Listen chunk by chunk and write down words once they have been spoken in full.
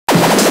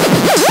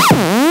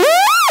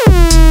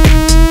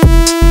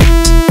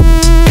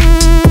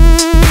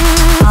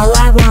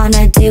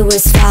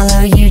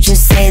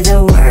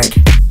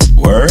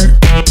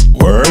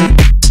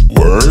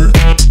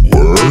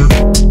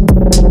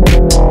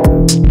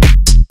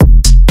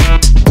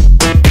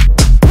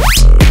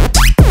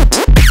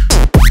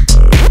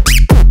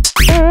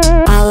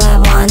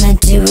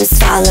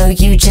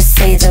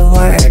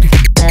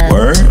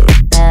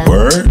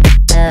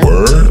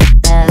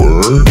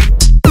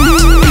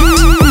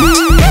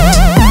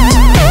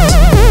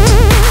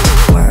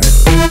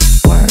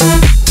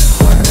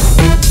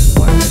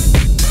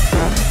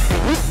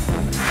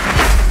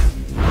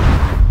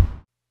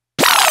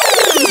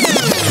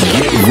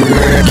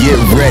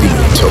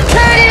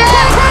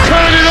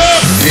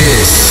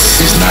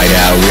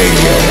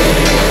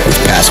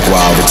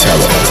Pasquale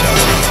Rotella.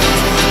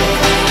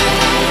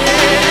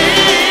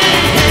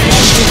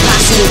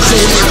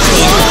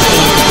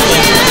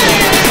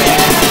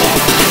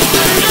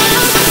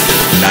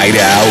 Night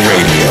Owl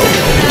Radio.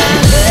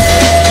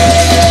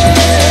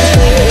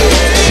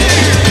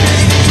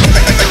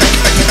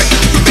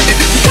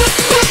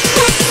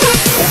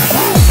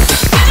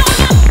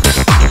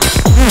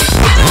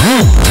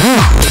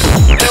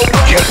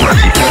 Get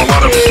ready for a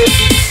lot of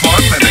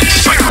fun and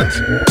excitement.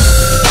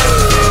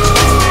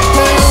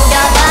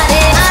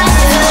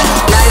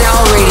 Night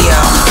Owl Radio,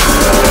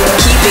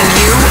 keeping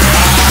you.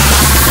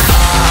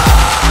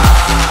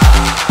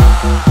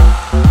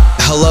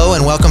 Hello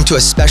and welcome to a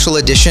special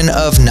edition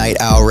of Night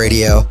Owl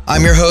Radio.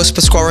 I'm your host,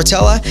 Pasquale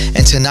Rotella,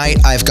 and tonight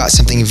I've got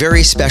something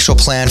very special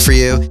planned for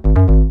you.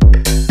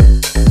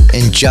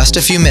 In just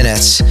a few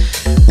minutes,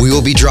 we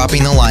will be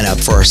dropping the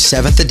lineup for our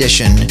 7th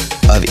edition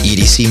of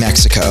EDC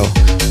Mexico,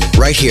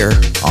 right here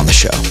on the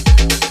show.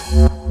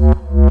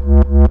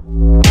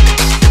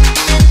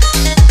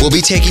 We'll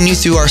be taking you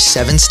through our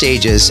 7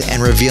 stages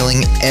and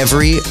revealing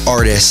every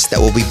artist that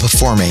will be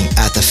performing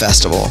at the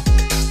festival.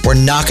 We're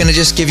not going to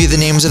just give you the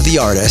names of the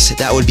artists.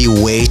 That would be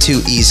way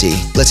too easy.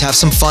 Let's have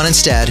some fun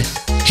instead.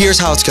 Here's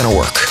how it's going to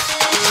work.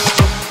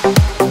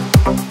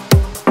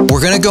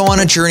 We're going to go on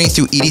a journey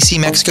through EDC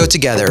Mexico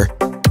together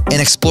and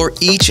explore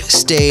each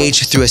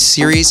stage through a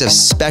series of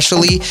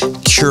specially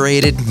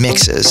curated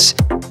mixes.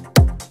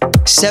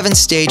 7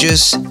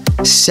 stages,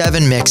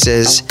 7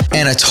 mixes,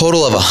 and a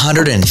total of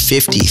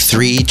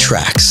 153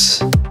 tracks.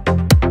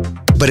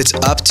 But it's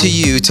up to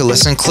you to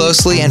listen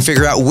closely and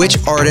figure out which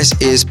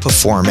artist is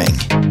performing.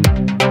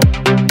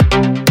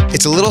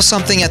 It's a little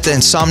something at the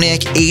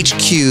Insomniac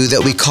HQ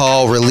that we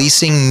call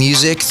releasing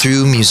music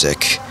through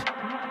music.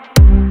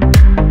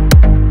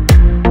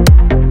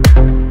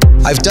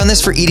 I've done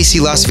this for EDC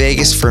Las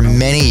Vegas for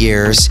many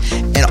years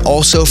and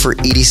also for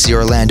EDC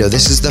Orlando.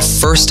 This is the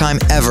first time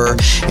ever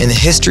in the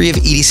history of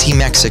EDC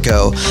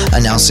Mexico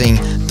announcing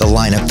the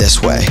lineup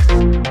this way.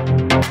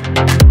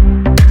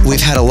 We've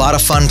had a lot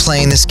of fun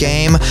playing this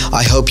game.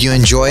 I hope you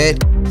enjoy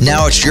it.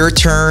 Now it's your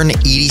turn,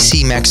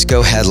 EDC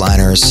Mexico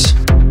headliners.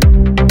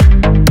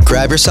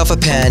 Grab yourself a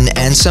pen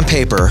and some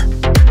paper.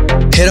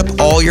 Hit up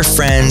all your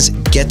friends,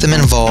 get them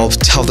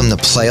involved, tell them to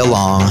play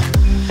along.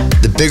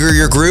 The bigger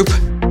your group,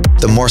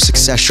 the more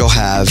success you'll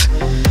have,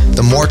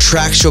 the more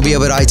tracks you'll be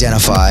able to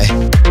identify.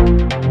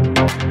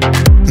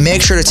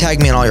 Make sure to tag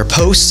me in all your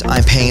posts.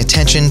 I'm paying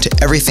attention to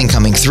everything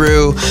coming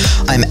through.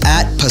 I'm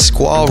at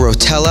Pasquale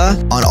Rotella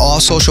on all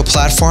social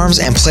platforms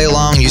and play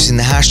along using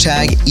the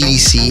hashtag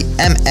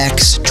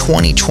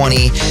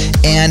EDCMX2020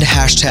 and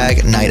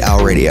hashtag Night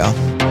Owl Radio.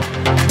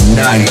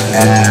 Night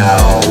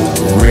Owl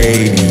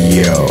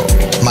Radio.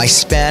 My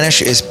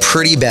Spanish is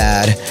pretty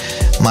bad.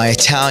 My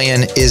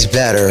Italian is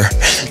better.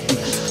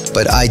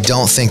 But I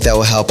don't think that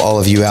will help all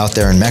of you out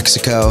there in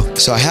Mexico.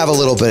 So I have a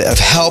little bit of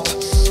help.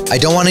 I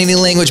don't want any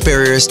language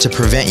barriers to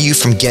prevent you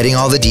from getting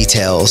all the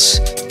details.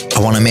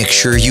 I want to make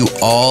sure you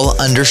all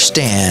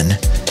understand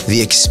the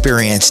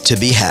experience to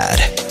be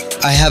had.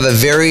 I have a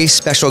very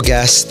special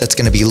guest that's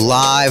going to be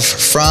live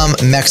from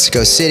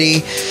Mexico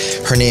City.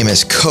 Her name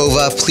is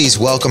Kova. Please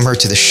welcome her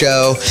to the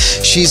show.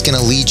 She's going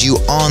to lead you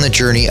on the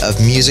journey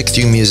of music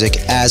through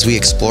music as we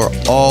explore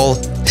all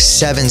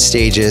 7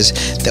 stages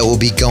that will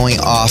be going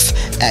off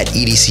at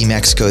EDC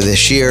Mexico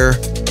this year.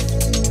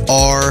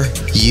 Are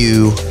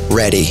you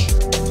ready?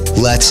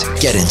 Let's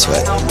get into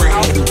it.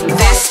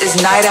 This is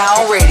Night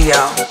Owl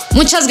Radio.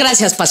 Muchas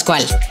gracias,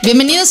 Pascual.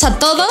 Bienvenidos a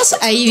todos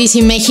a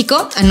EDC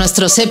México, a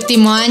nuestro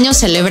 7º año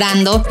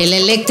celebrando el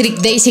Electric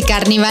Daisy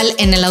Carnival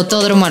en el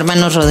Autódromo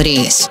Hermanos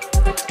Rodríguez.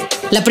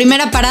 La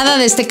primera parada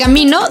de este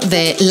camino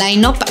de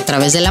line-up a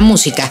través de la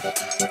música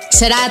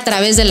será a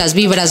través de las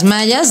vibras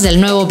mayas del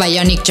nuevo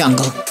Bionic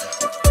Jungle.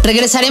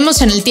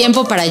 Regresaremos en el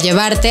tiempo para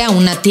llevarte a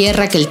una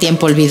tierra que el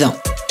tiempo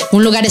olvidó.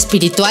 Un lugar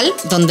espiritual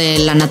donde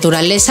la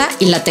naturaleza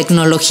y la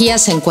tecnología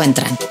se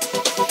encuentran.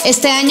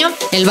 Este año,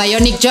 el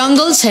Bionic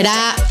Jungle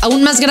será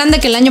aún más grande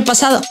que el año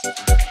pasado.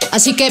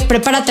 Así que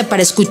prepárate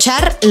para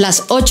escuchar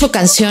las 8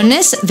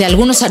 canciones de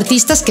algunos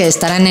artistas que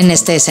estarán en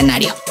este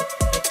escenario.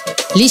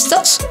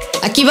 ¿Listos?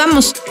 Aquí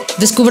vamos.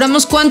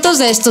 Descubramos cuántos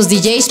de estos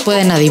DJs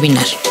pueden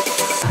adivinar.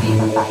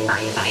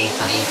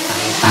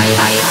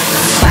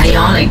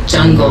 Bionic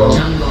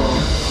Jungle.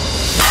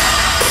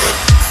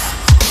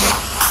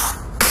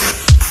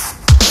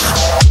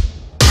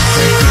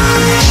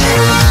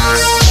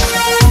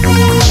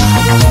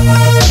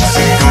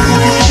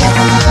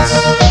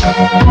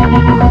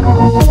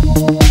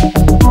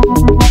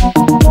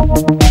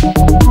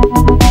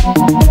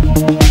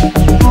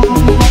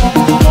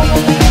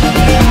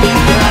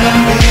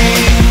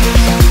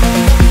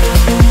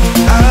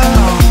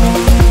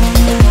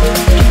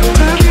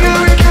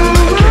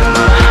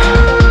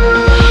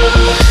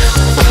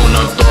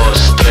 Uno, dos.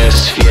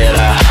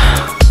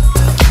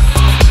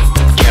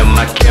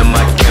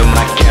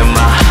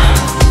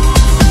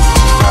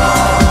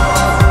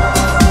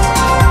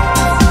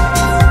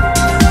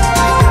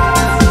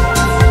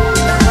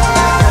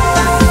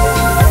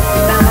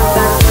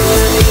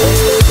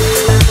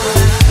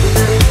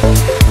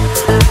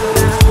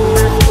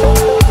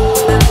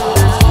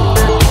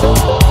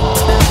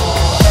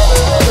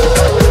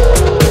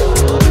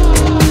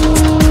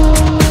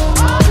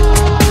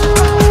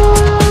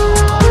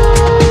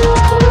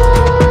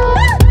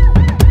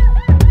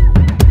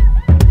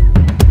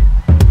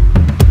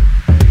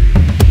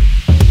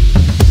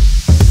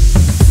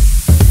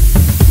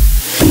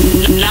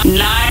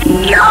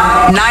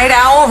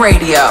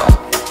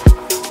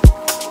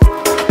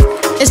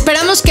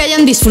 Esperamos que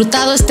hayan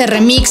disfrutado este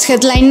remix,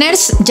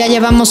 Headliners. Ya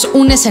llevamos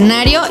un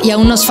escenario y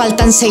aún nos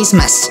faltan 6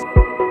 más.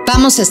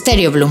 Vamos a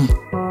Stereo Bloom.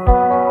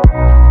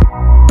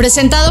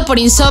 Presentado por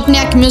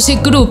Insomniac Music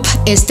Group,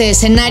 este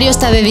escenario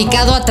está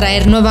dedicado a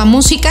traer nueva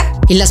música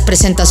y las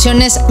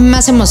presentaciones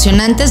más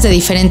emocionantes de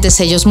diferentes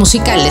sellos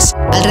musicales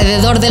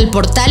alrededor del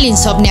portal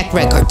Insomniac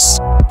Records.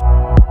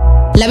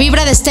 La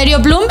vibra de Stereo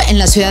Bloom en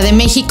la Ciudad de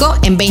México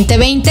en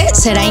 2020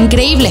 será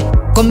increíble,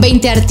 con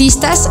 20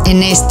 artistas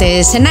en este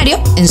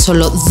escenario en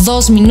solo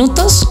 2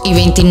 minutos y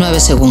 29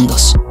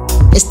 segundos.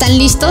 ¿Están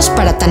listos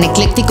para tan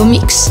ecléctico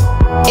mix?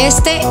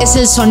 Este es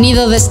el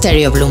sonido de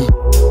Stereo Bloom.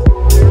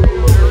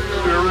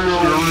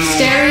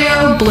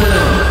 Stereo Bloom.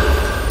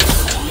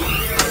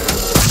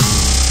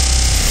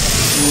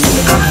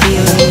 I'm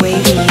feeling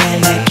wavy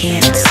and I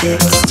can't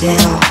sit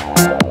still.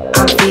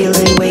 I'm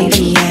feeling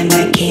wavy and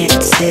I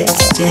can't sit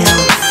still.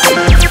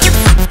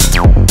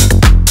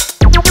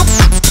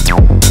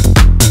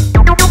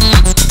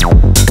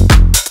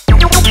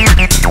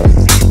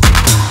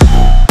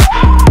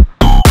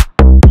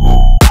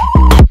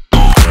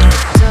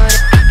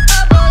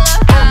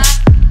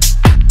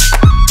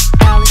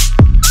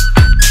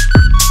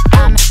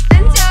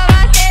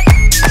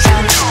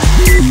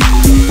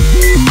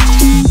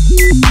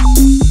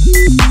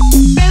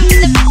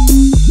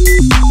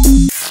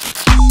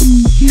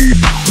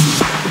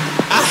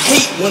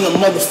 When a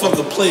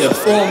motherfucker play a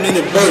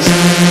 4-minute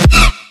version.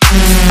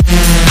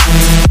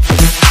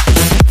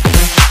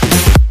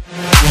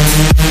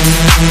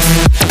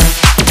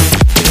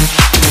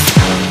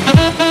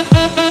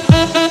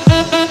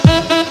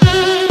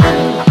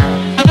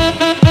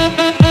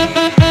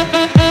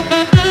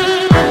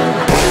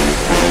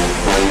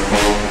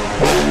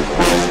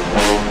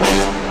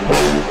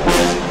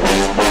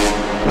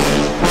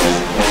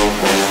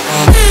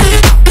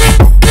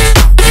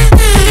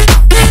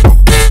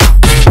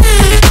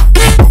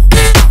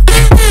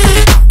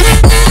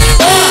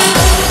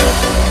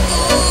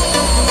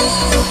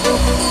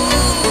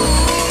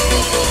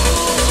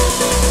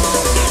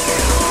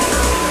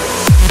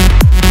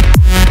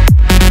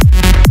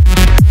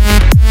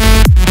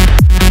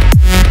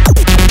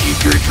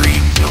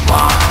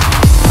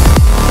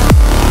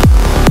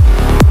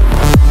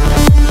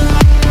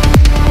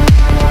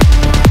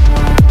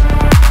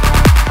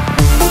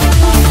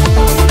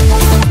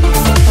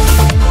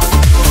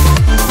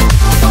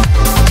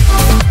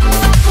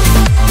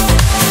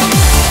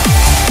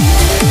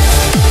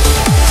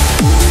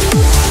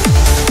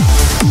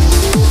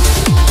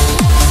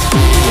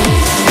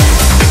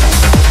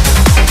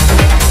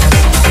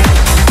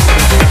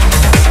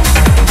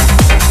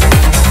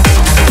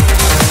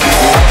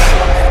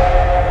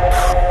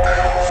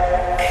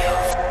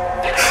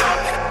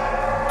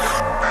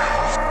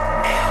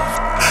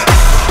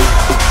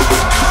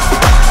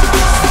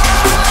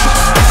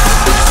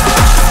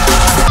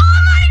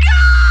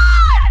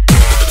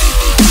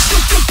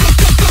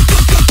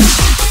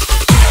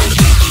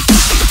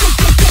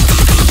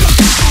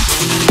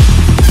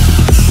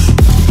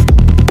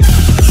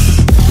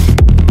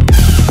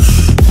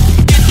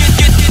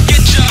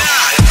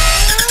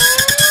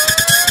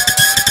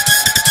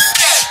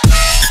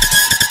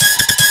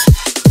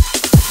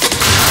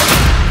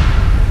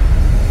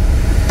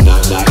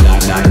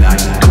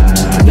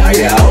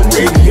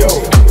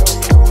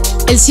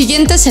 El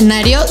siguiente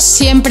escenario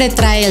siempre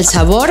trae el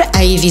sabor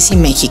a EDC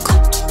México.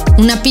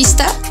 Una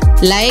pista,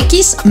 la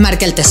X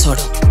marca el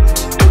tesoro.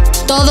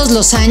 Todos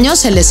los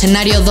años el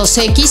escenario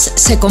 2X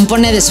se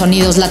compone de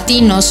sonidos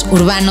latinos,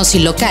 urbanos y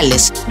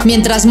locales,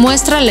 mientras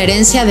muestra la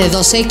herencia de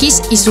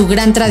 2X y su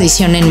gran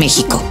tradición en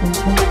México.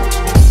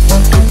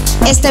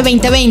 Este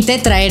 2020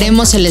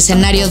 traeremos el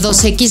escenario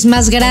 2X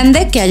más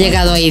grande que ha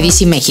llegado a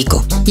EDC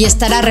México y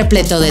estará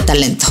repleto de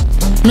talento.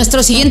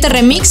 Nuestro siguiente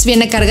remix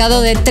viene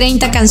cargado de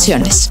 30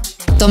 canciones.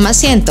 Toma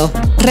asiento,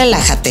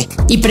 relájate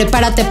y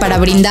prepárate para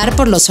brindar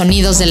por los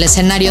sonidos del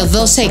escenario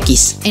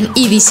 2X en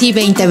EDC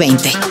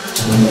 2020.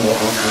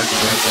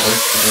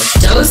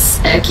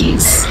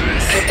 2X.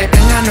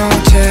 En la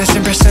noche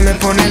siempre se me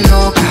pone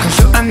loca.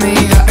 Con su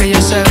amiga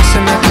ella se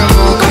me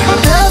provoca.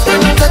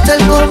 Nunca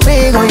estés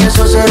conmigo y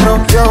eso se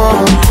rompió.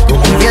 Tú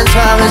muy bien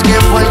sabes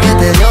quién fue el que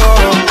te dio.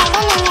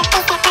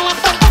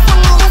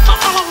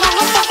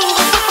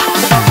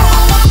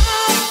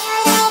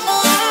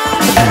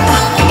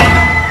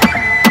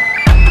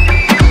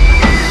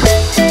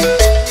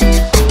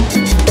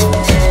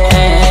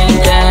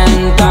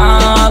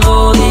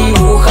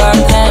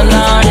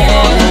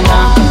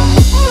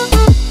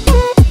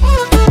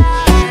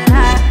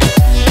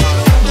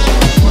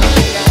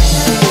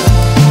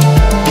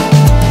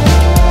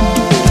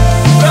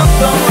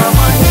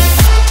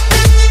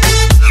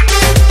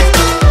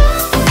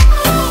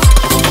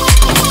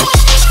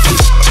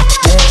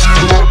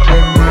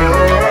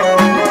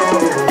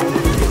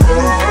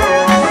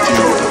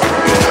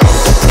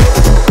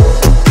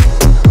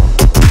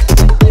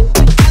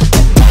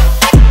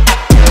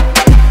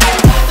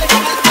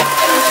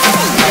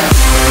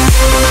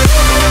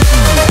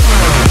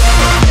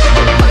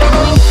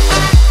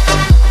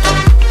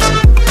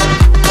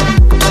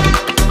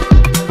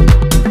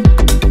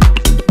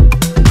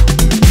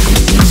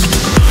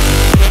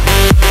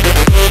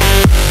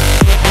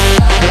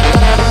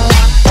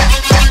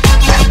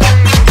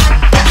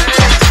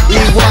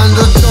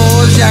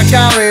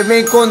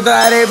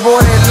 encontraré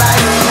por el aire.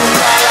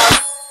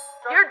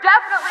 You're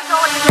definitely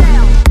going to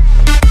jail.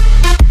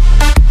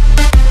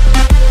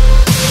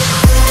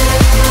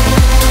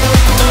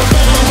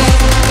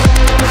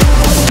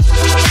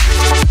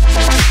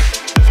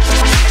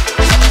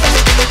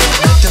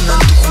 Méteme en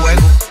tu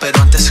juego,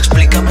 pero antes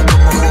explícame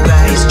cómo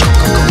jugáis.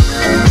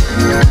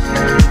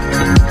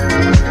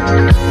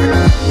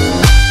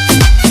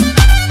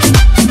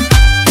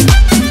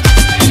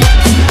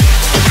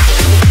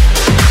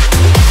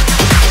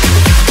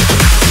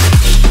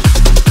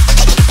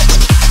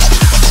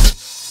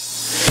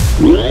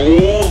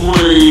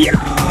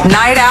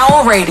 Night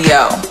Owl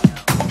Radio.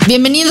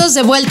 Bienvenidos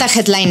de vuelta,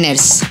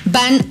 Headliners.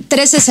 Van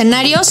 3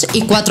 escenarios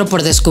y 4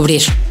 por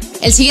descubrir.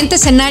 El siguiente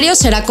escenario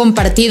será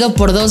compartido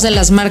por 2 de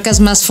las marcas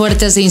más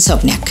fuertes de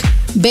Insomniac,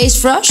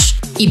 Bass Rush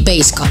y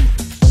Basscon.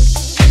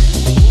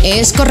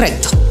 Es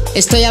correcto,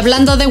 estoy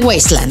hablando de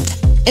Wasteland.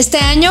 Este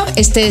año,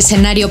 este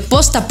escenario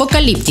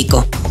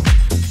post-apocalíptico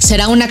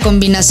será una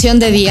combinación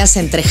de días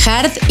entre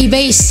hard y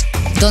bass,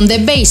 donde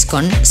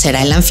Basscon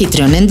será el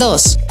anfitrión en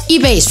 2 y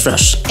Bass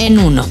Rush en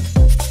 1.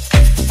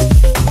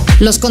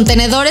 Los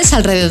contenedores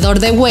alrededor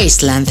de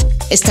Wasteland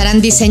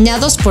estarán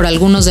diseñados por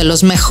algunos de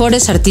los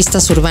mejores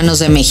artistas urbanos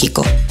de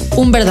México.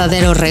 Un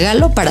verdadero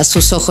regalo para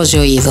sus ojos y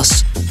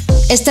oídos.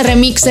 Este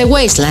remix de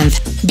Wasteland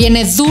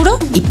viene duro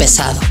y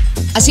pesado.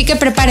 Así que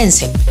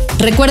prepárense.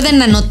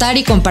 Recuerden anotar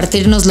y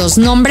compartirnos los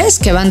nombres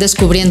que van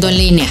descubriendo en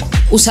línea,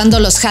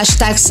 usando los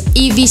hashtags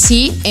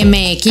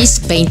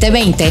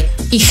EDCMX2020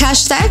 y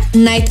hashtag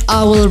Night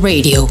Owl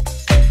Radio.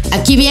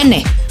 Aquí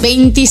viene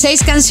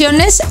 26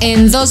 canciones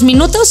en 2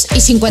 minutos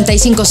y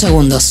 55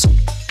 segundos.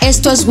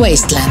 Esto es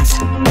Wasteland.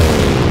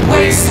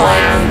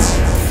 Wasteland.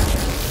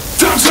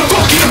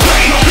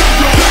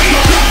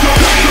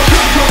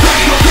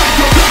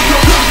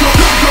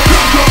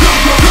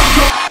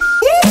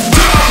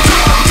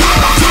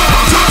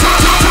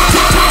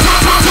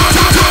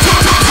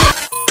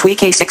 Tweak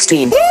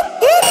 16.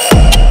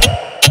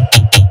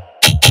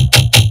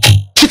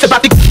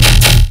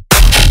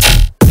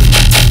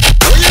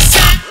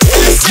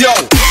 Yo.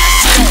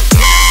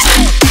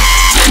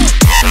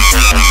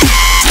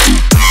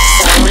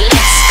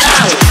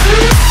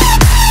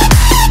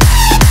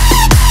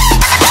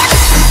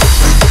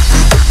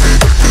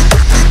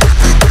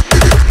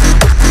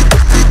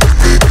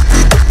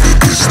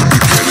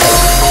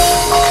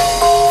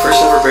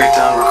 First ever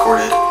breakdown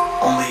recorded,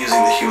 only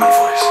using the human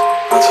voice.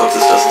 Let's hope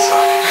this doesn't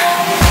suck.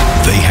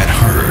 They had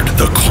heard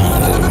the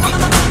call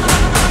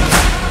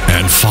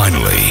and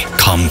finally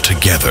come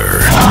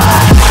together.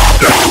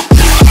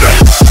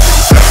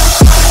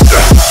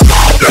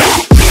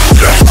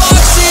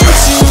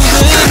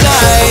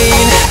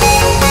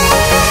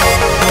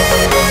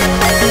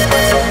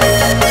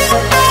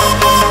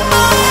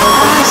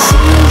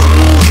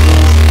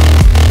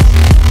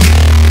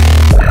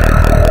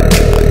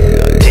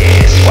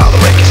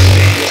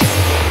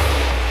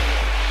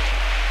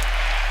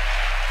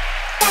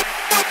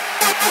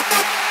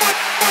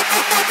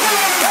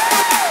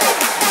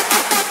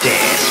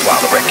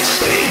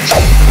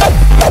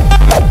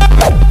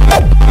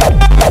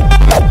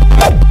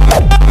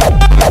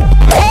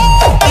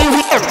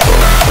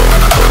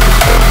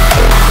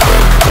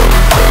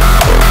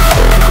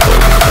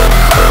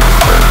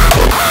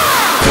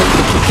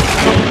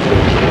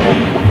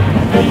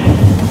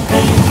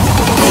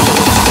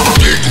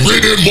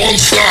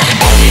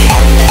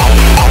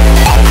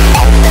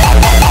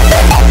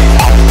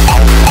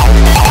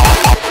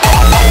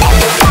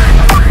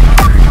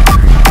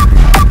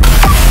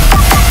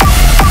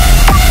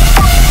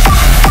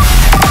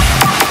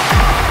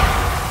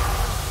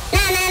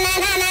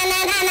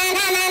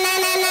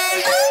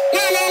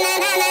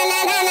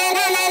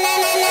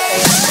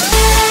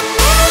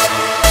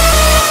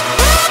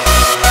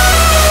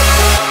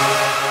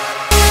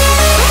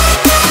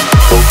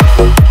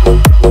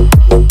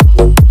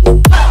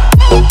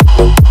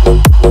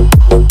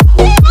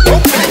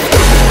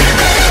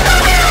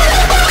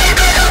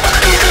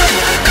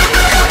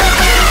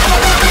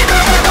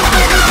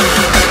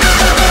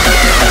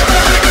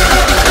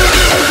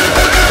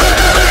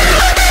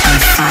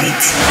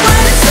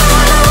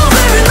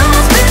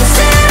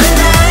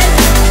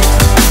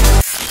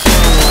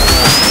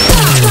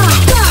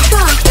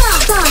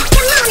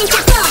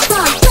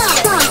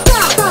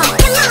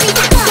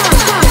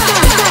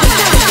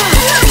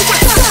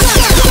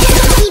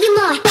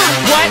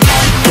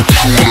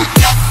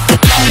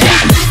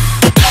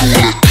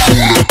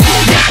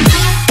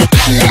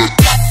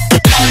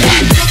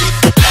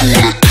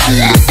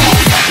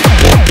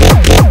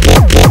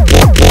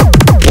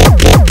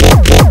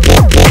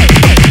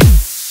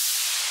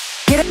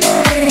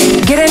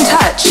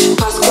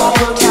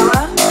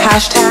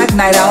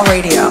 Night Owl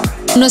Radio.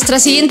 Nuestra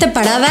siguiente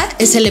parada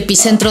es el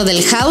epicentro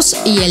del house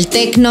y el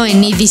techno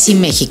en EDC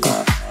México.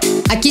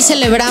 Aquí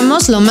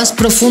celebramos lo más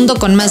profundo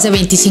con más de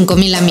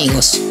 25,000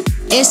 amigos.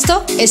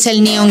 Esto es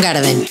el Neon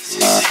Garden.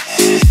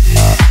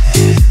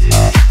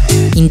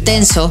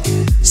 intenso,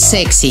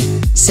 sexy,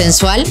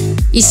 sensual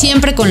y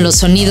siempre con los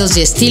sonidos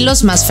y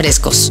estilos más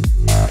frescos.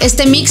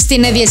 Este mix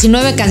tiene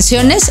 19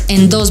 canciones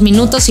en 2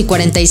 minutos y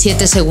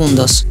 47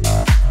 segundos.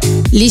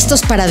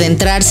 ¿Listos para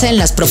adentrarse en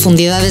las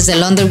profundidades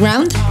del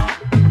underground?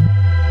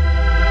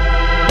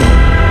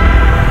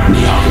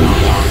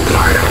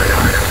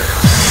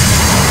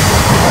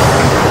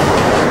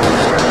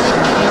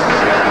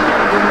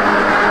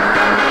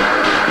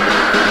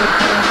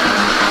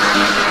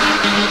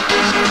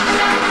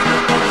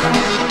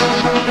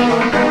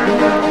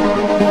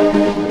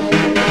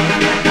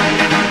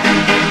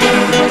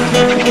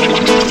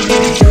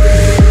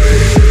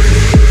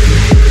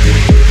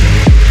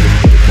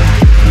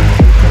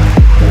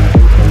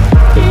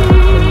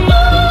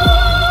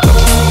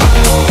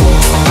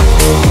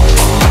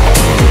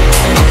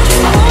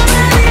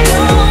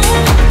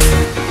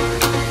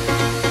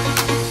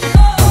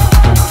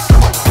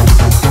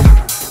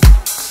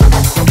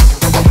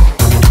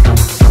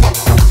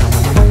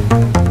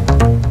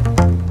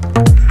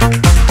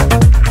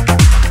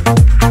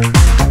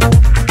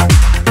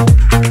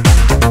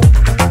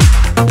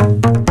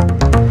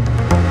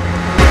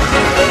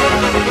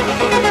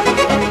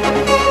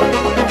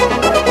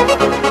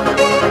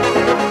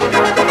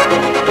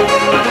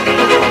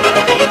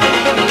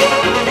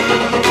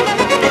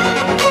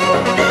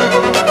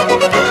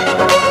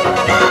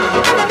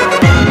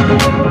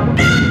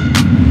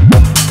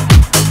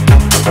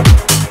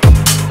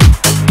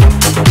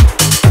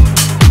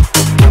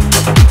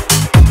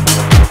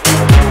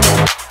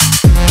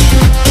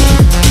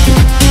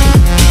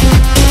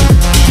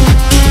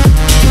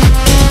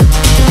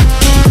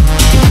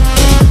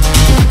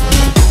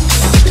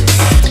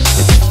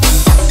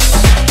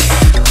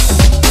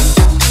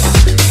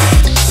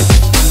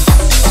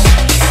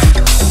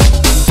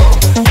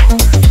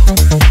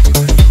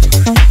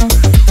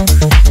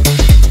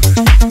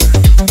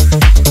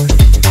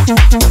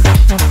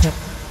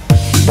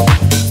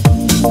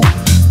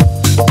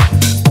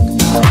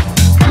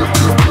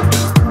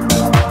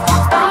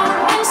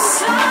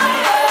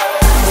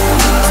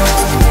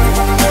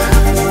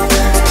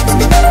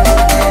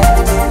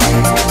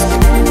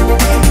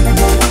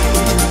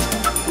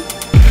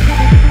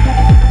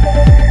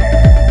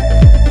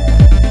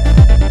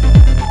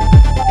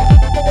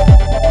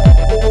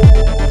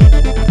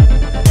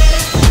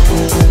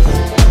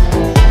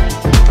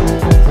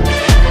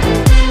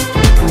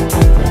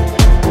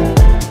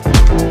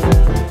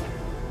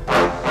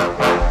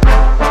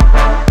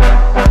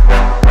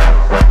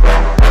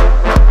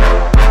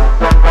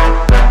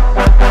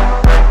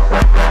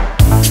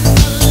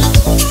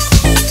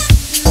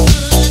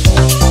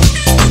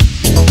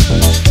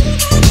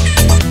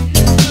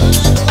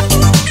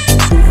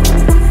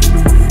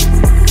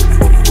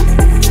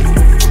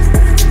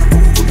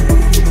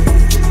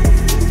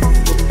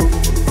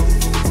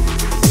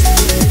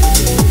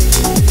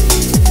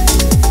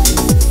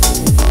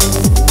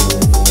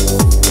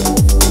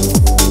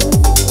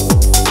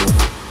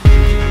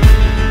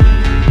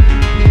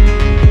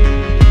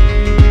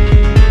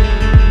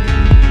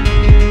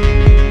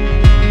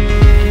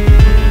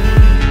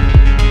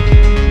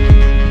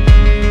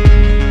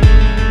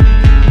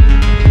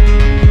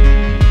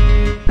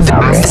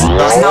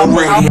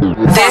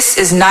 This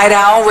is Night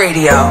Owl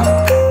Radio.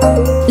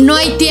 No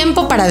hay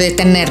tiempo para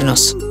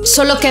detenernos.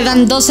 Solo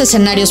quedan 2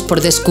 escenarios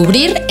por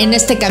descubrir en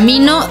este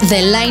camino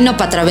del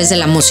line-up a través de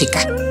la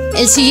música.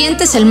 El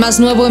siguiente es el más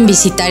nuevo en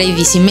visitar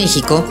EDC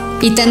México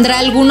y tendrá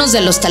algunos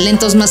de los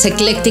talentos más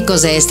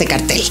eclécticos de este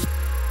cartel.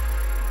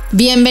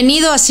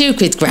 Bienvenido a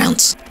Circuit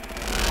Grounds.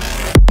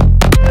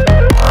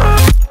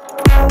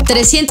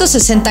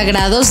 360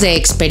 grados de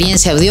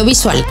experiencia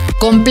audiovisual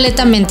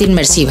completamente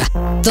inmersiva,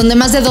 donde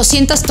más de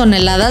 200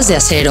 toneladas de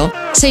acero,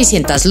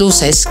 600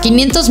 luces,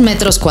 500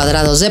 metros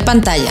cuadrados de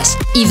pantallas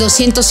y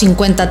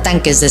 250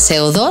 tanques de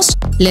CO2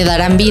 le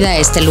darán vida a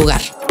este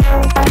lugar.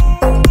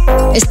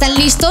 ¿Están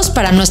listos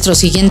para nuestro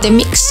siguiente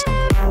mix?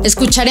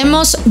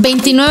 Escucharemos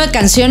 29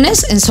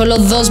 canciones en solo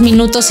 2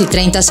 minutos y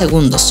 30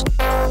 segundos.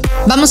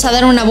 Vamos a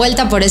dar una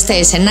vuelta por este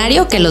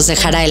escenario que los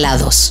dejará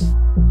helados.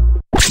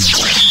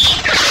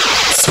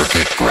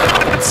 Circuit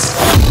Grounds.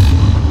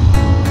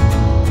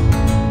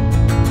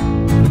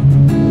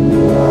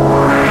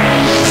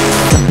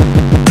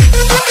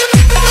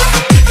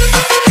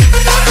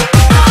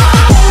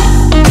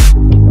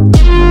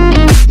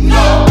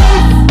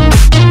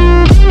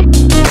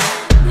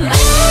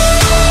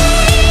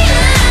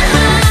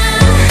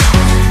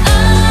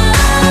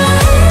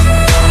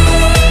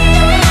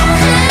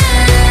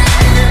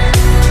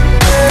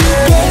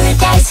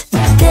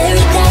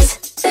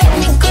 Paradise,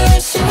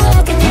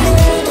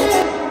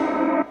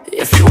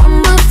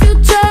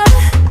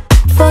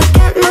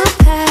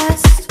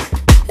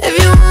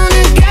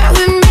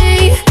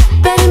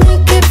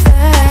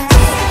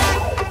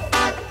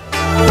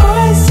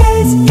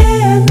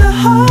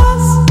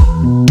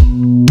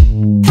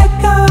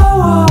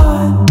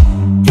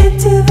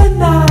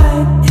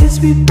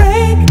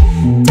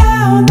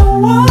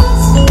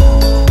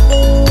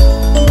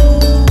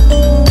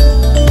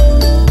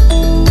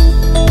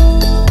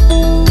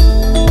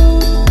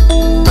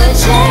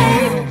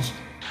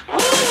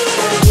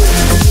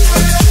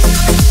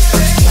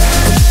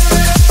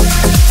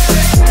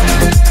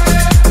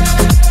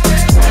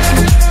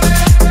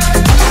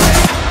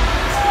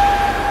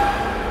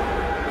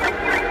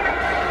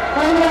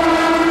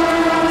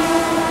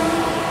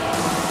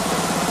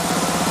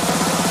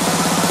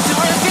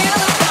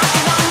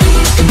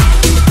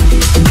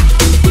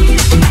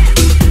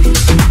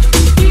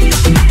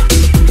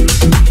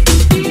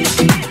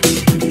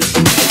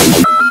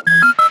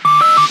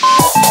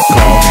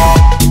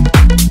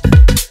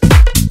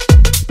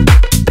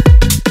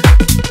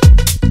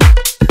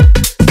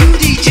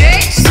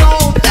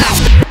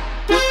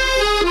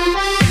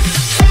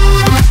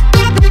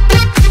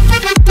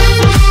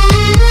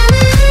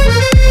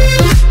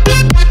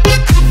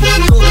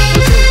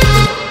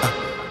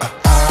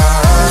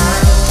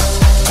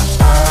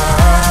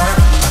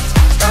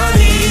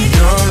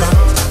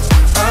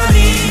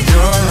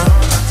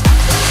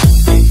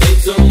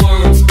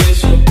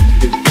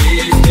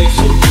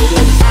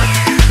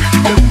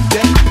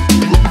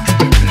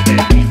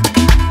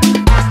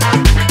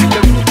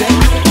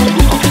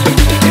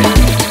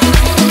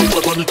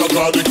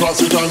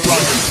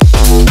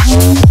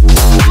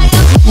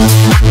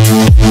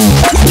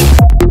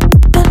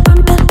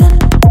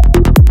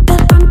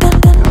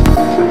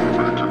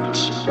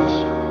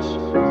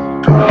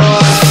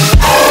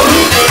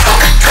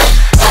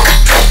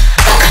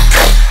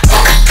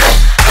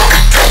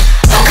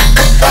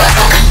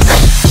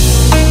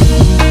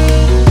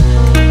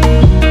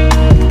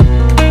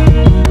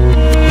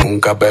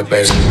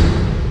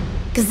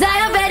 Cause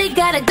I already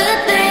got a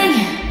good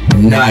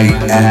thing. Night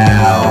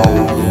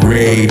Owl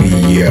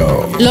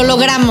Radio. Lo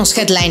logramos,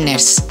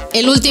 headliners.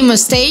 El último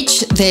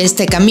stage de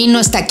este camino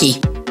está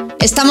aquí.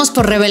 Estamos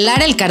por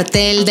revelar el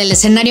cartel del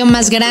escenario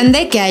más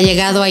grande que ha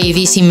llegado a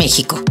EDC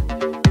México.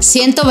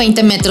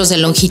 120 metros de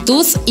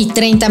longitud y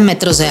 30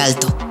 metros de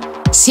alto.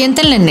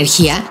 ¿Sienten la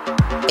energía?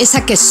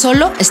 Esa que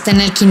solo está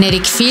en el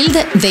Kinetic Field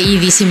de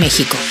EDC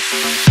México.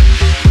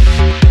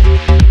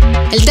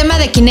 El tema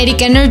de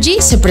Kinetic Energy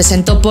se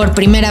presentó por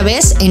primera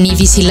vez en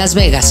EDC Las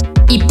Vegas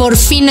y por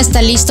fin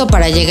está listo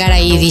para llegar a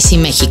EDC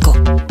México.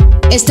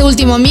 Este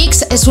último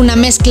mix es una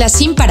mezcla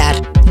sin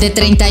parar de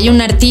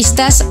 31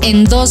 artistas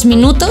en 2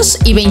 minutos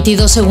y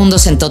 22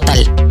 segundos en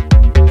total.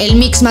 El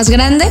mix más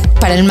grande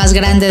para el más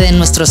grande de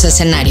nuestros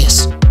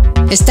escenarios.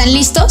 ¿Están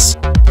listos?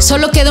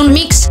 Solo queda un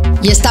mix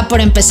y está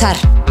por empezar.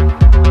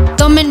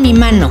 Tomen mi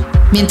mano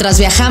mientras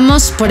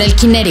viajamos por el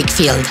Kinetic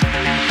Field.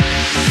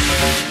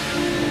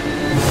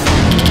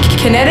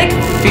 Kinetic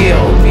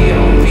Field.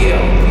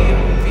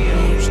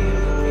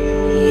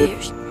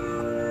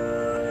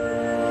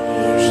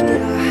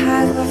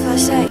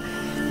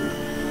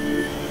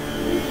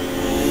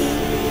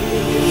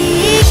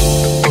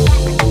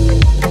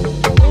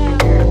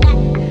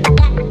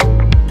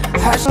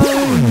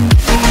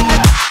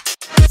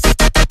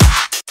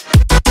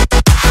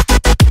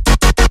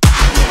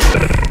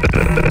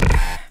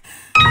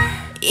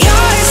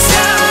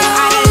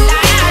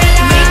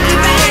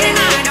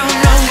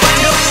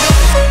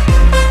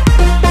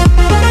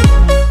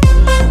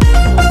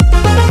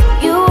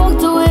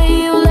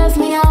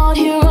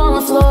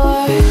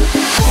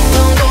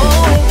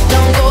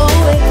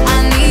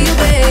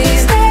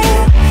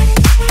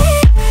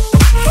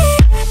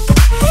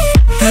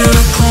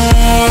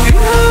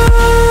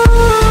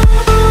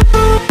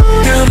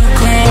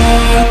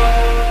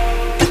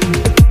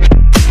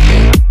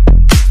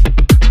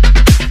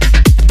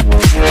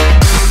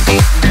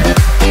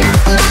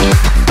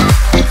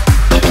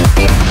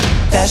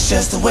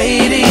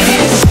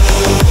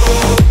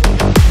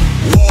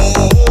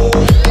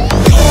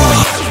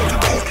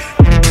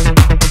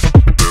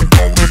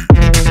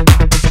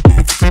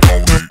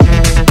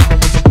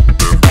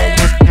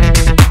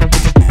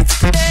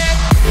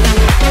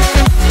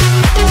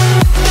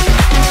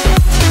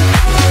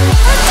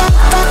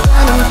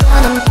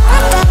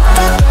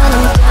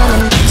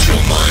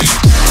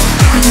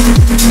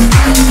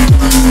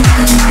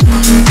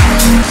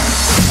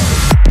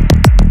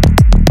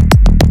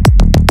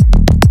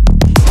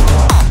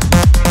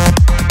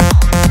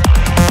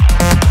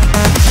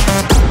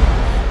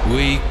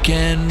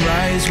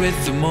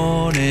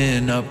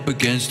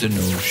 Against an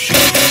ocean.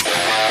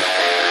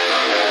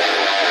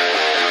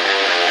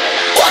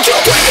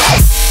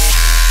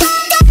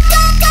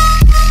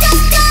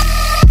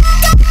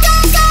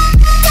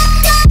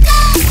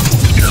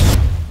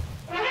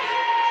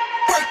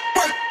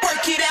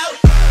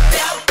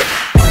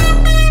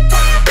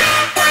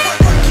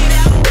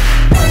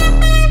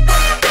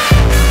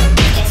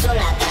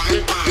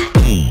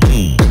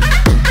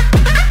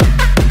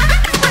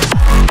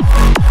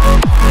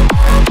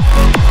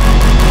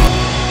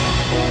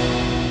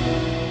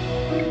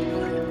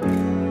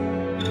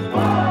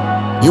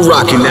 You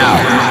rocking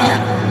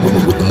now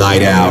with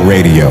Night Owl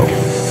Radio.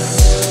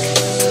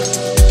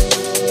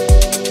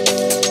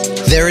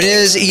 There it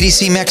is,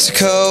 EDC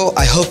Mexico.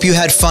 I hope you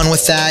had fun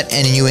with that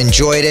and you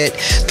enjoyed it.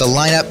 The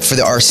lineup for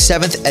our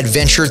 7th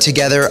adventure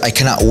together. I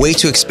cannot wait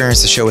to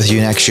experience the show with you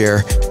next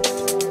year.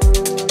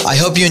 I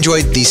hope you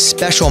enjoyed these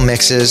special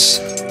mixes.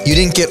 You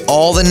didn't get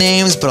all the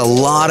names, but a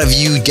lot of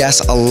you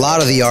guessed a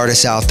lot of the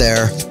artists out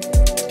there.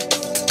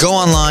 Go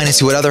online and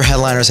see what other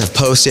headliners have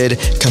posted,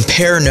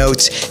 compare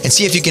notes, and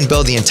see if you can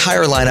build the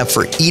entire lineup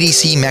for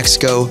EDC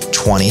Mexico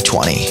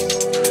 2020.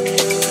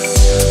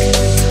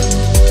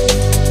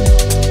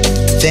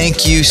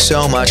 Thank you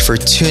so much for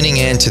tuning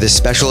in to this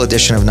special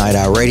edition of Night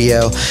Owl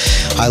Radio.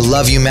 I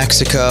love you,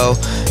 Mexico.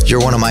 You're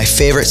one of my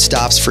favorite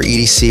stops for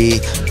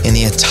EDC in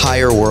the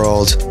entire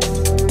world.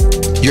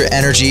 Your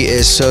energy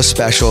is so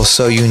special,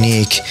 so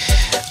unique.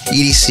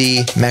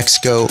 EDC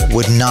Mexico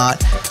would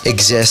not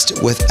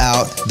exist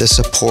without the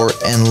support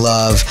and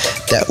love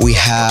that we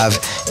have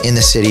in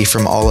the city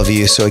from all of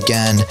you. So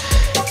again,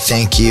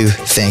 thank you,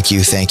 thank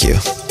you, thank you.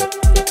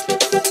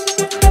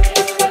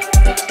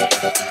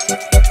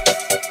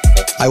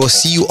 I will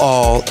see you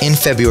all in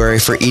February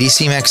for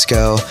EDC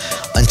Mexico.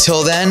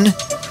 Until then,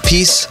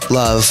 peace,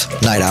 love,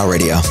 Night Owl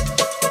Radio.